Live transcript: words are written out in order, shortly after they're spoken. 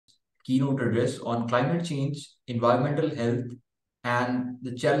keynote address on climate change, environmental health, and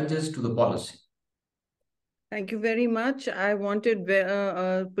the challenges to the policy. Thank you very much. I wanted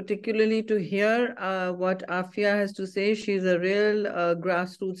particularly to hear what Afia has to say. She's a real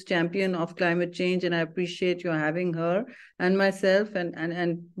grassroots champion of climate change, and I appreciate you having her and myself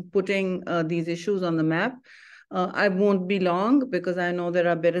and putting these issues on the map. I won't be long because I know there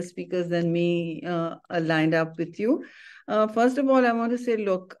are better speakers than me lined up with you. First of all, I want to say,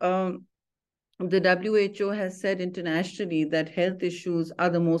 look, the WHO has said internationally that health issues are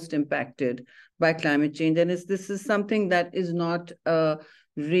the most impacted by climate change. And this is something that is not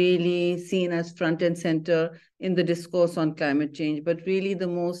really seen as front and center in the discourse on climate change, but really the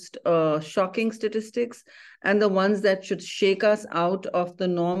most shocking statistics and the ones that should shake us out of the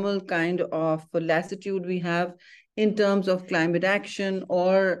normal kind of lassitude we have in terms of climate action,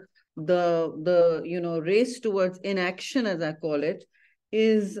 or the race towards inaction, as I call it,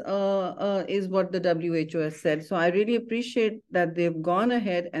 is what the WHO has said. So I really appreciate that they've gone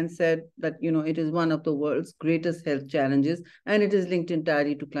ahead and said that, it is one of the world's greatest health challenges, and it is linked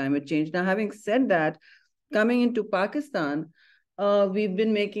entirely to climate change. Now, having said that, coming into Pakistan, we've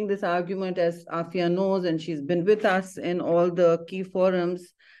been making this argument, as Afia knows, and she's been with us in all the key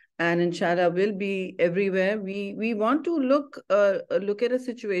forums, and inshallah will be everywhere. We want to look at a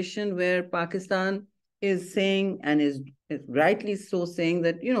situation where Pakistan is saying, and is rightly so saying,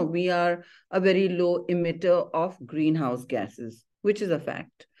 that we are a very low emitter of greenhouse gases, which is a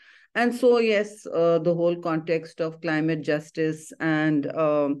fact. And so yes, the whole context of climate justice and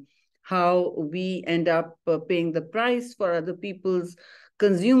how we end up paying the price for other people's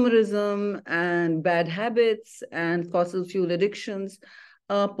consumerism and bad habits and fossil fuel addictions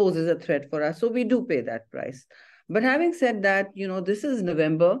poses a threat for us. So we do pay that price. But having said that, this is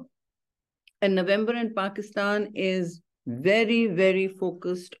November. And November in Pakistan is very, very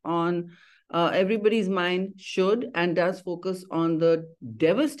focused on, everybody's mind should and does focus on the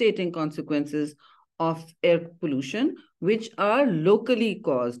devastating consequences of air pollution, which are locally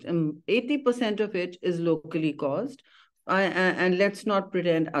caused. 80% of it is locally caused. And let's not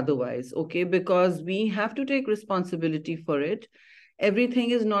pretend otherwise, okay? Because we have to take responsibility for it. Everything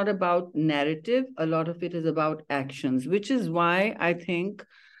is not about narrative. A lot of it is about actions, which is why I think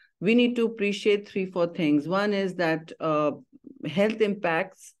we need to appreciate 3-4 things. One is that health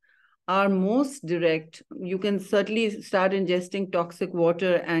impacts are most direct. You can certainly start ingesting toxic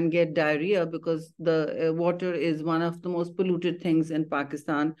water and get diarrhea, because the water is one of the most polluted things in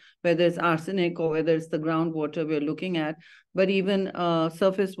Pakistan, whether it's arsenic or whether it's the groundwater we're looking at. But even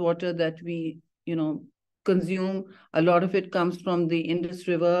surface water that we, consume, a lot of it comes from the Indus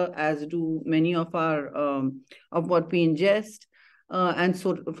River, as do many of our of what we ingest. And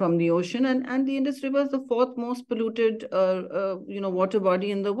so from the ocean, and the Indus River is the 4th most polluted, water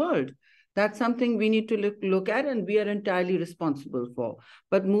body in the world. That's something we need to look at, and we are entirely responsible for.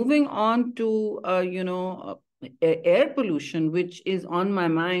 But moving on to, air pollution, which is on my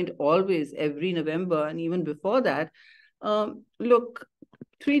mind always, every November, and even before that. Look,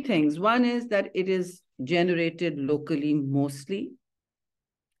 3 things. One is that it is generated locally mostly.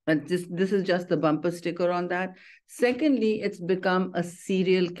 And this is just the bumper sticker on that. Secondly, it's become a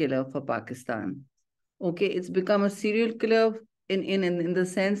serial killer for Pakistan. Okay, it's become a serial killer in the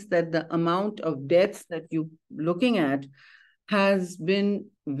sense that the amount of deaths that you're looking at has been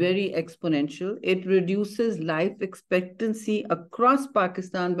very exponential. It reduces life expectancy across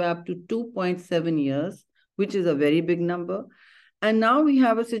Pakistan by up to 2.7 years, which is a very big number. And now we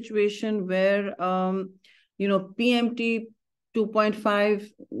have a situation where, PMT 2.5,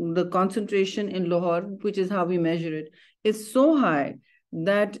 the concentration in Lahore, which is how we measure it, is so high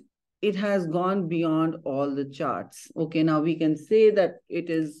that it has gone beyond all the charts. Okay, now we can say that it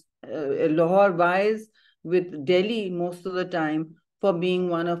is Lahore vies with Delhi most of the time for being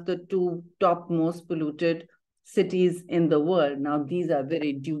one of the 2 top most polluted cities in the world. Now, these are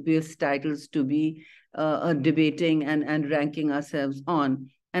very dubious titles to be debating and ranking ourselves on.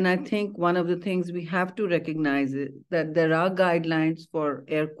 And I think one of the things we have to recognize is that there are guidelines for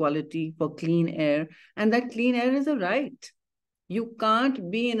air quality, for clean air, and that clean air is a right. You can't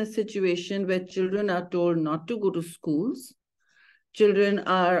be in a situation where children are told not to go to schools. Children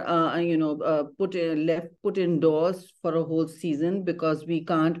are, put indoors for a whole season because we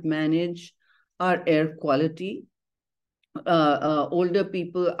can't manage our air quality. Older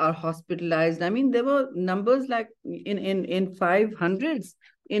people are hospitalized. I mean, there were numbers like in 500s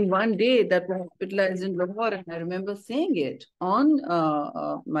in one day that were hospitalized in Lahore. And I remember saying it on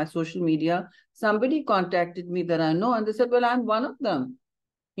my social media. Somebody contacted me that I know, and they said, well, I'm one of them.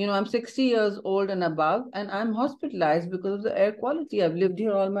 I'm 60 years old and above, and I'm hospitalized because of the air quality. I've lived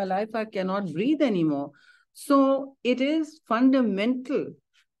here all my life. I cannot breathe anymore. So it is fundamental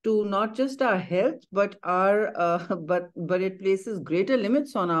to not just our health, but our but it places greater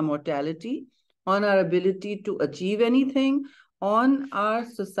limits on our mortality, on our ability to achieve anything, on our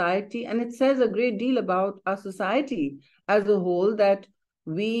society, and it says a great deal about our society as a whole, that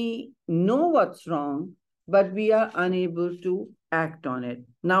we know what's wrong, but we are unable to act on it.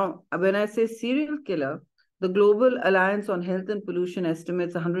 Now, when I say serial killer, the Global Alliance on Health and Pollution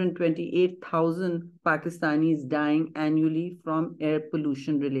estimates 128,000 Pakistanis dying annually from air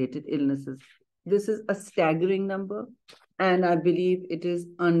pollution related illnesses. This is a staggering number, and I believe it is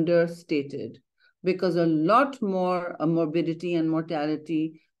understated, because a lot more morbidity and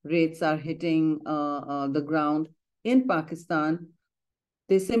mortality rates are hitting the ground in Pakistan.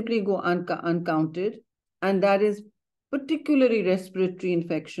 They simply go uncounted, and that is particularly respiratory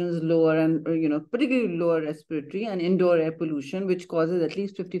infections, lower and particularly lower respiratory and indoor air pollution, which causes at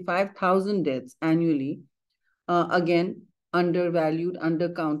least 55,000 deaths annually. Again, undervalued,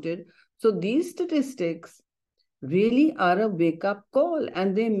 undercounted. So these statistics really are a wake-up call,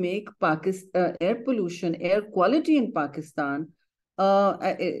 and they make air pollution, air quality in Pakistan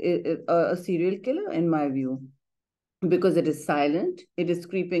a serial killer, in my view, because it is silent, it is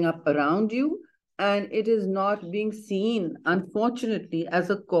creeping up around you, and it is not being seen, unfortunately, as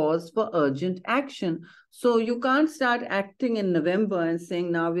a cause for urgent action. So you can't start acting in November and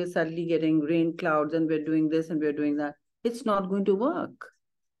saying, now we're suddenly getting rain clouds and we're doing this and we're doing that. It's not going to work.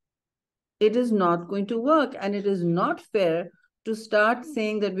 It is not going to work, and it is not fair to start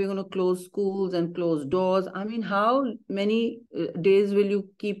saying that we're going to close schools and close doors. I mean, how many days will you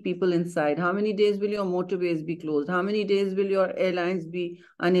keep people inside? How many days will your motorways be closed? How many days will your airlines be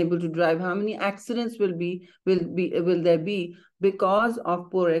unable to drive? How many accidents will there be because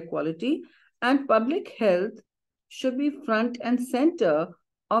of poor air quality? And public health should be front and center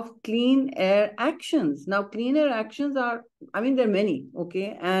of clean air actions. Now, clean air actions are, there are many,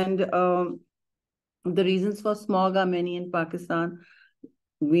 okay? And the reasons for smog are many in Pakistan.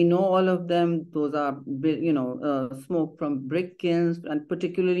 We know all of them. Those are, smoke from brick kilns, and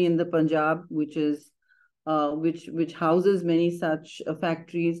particularly in the Punjab, which houses many such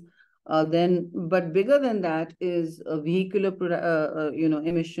factories. But bigger than that is vehicular,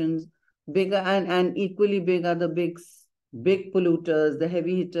 emissions. Bigger and equally big are the big polluters, the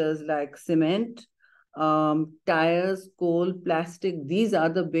heavy hitters like cement, tires, coal, plastic. These are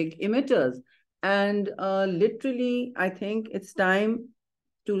the big emitters. And literally, I think it's time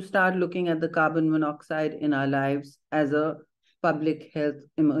to start looking at the carbon monoxide in our lives as a public health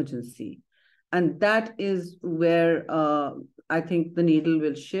emergency. And that is where I think the needle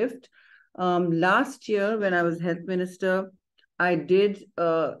will shift. Last year, when I was health minister, I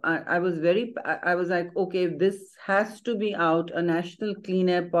was like, okay, this has to be out. A national clean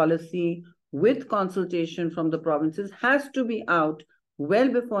air policy with consultation from the provinces has to be out well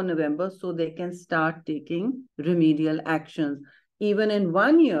before November, so they can start taking remedial actions. Even in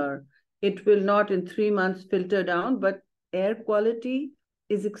 1 year, it will not in 3 months filter down, but air quality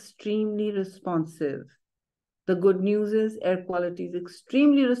is extremely responsive. The good news is air quality is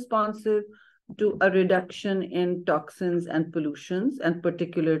extremely responsive to a reduction in toxins and pollutions and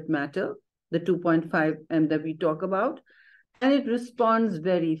particulate matter, the 2.5 M that we talk about, and it responds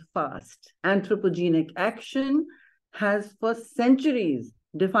very fast. Anthropogenic action has for centuries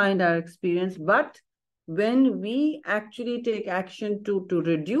defined our experience, but when we actually take action to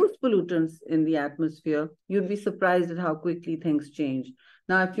reduce pollutants in the atmosphere, you'd be surprised at how quickly things change.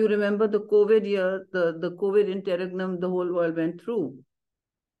 Now, if you remember the COVID year, the COVID interregnum the whole world went through,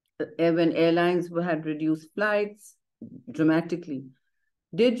 when airlines had reduced flights dramatically,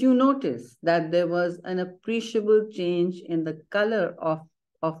 did you notice that there was an appreciable change in the color of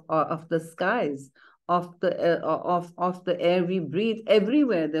the skies, of the air we breathe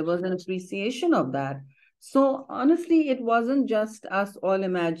everywhere? There was an appreciation of that. So honestly, it wasn't just us all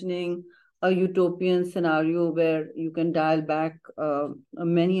imagining a utopian scenario where you can dial back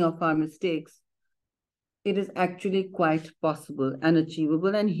many of our mistakes. It is actually quite possible and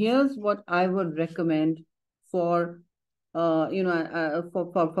achievable. And here's what I would recommend for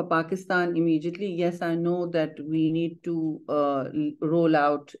for Pakistan immediately. Yes, I know that we need to roll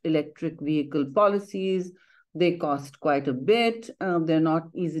out electric vehicle policies. They cost quite a bit. They're not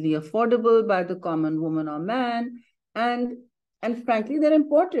easily affordable by the common woman or man. And frankly, they're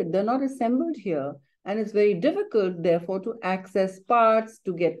imported. They're not assembled here. And it's very difficult, therefore, to access parts,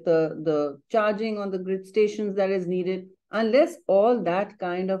 to get the charging on the grid stations that is needed, unless all that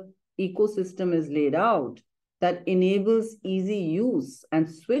kind of ecosystem is laid out. that enables easy use and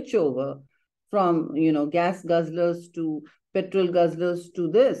switch over from, gas guzzlers to petrol guzzlers to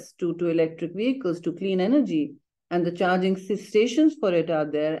this, to electric vehicles, to clean energy, and the charging stations for it are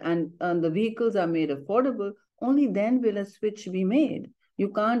there, and the vehicles are made affordable, only then will a switch be made. You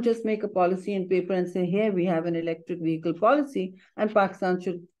can't just make a policy in paper and say, here we have an electric vehicle policy and Pakistan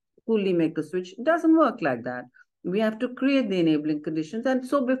should fully make the switch. It doesn't work like that. We have to create the enabling conditions. And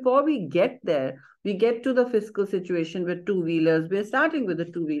so before we get there, we get to the fiscal situation with two-wheelers. We're starting with the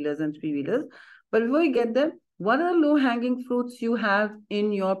two-wheelers and three-wheelers. But before we get there, what are the low-hanging fruits you have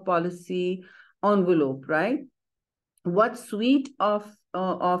in your policy envelope, right? What suite of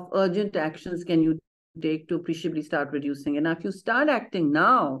urgent actions can you take to appreciably start reducing? And if you start acting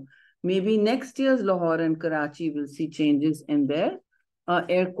now, maybe next year's Lahore and Karachi will see changes in their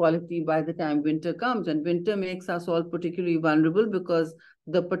air quality by the time winter comes. And winter makes us all particularly vulnerable because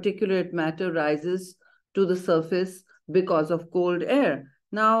the particulate matter rises to the surface because of cold air.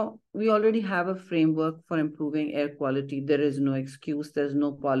 Now, we already have a framework for improving air quality. There is no excuse. There's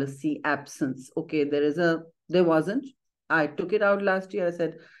no policy absence. Okay, there wasn't. I took it out last year. I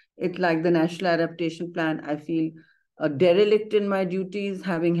said, it's like the National Adaptation Plan. I feel a derelict in my duties,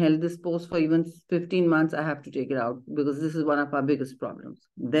 having held this post for even 15 months, I have to take it out because this is one of our biggest problems.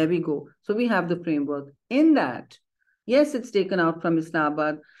 There we go. So we have the framework. In that, yes, it's taken out from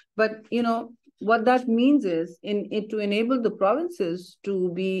Islamabad, but what that means is to enable the provinces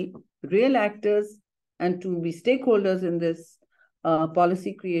to be real actors and to be stakeholders in this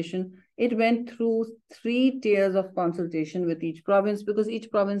policy creation, it went through 3 tiers of consultation with each province because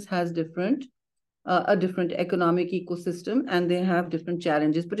each province has a different economic ecosystem and they have different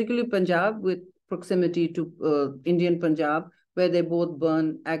challenges, particularly Punjab with proximity to Indian Punjab, where they both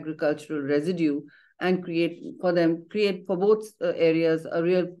burn agricultural residue and create for both areas a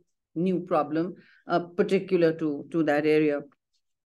real new problem particular to that area.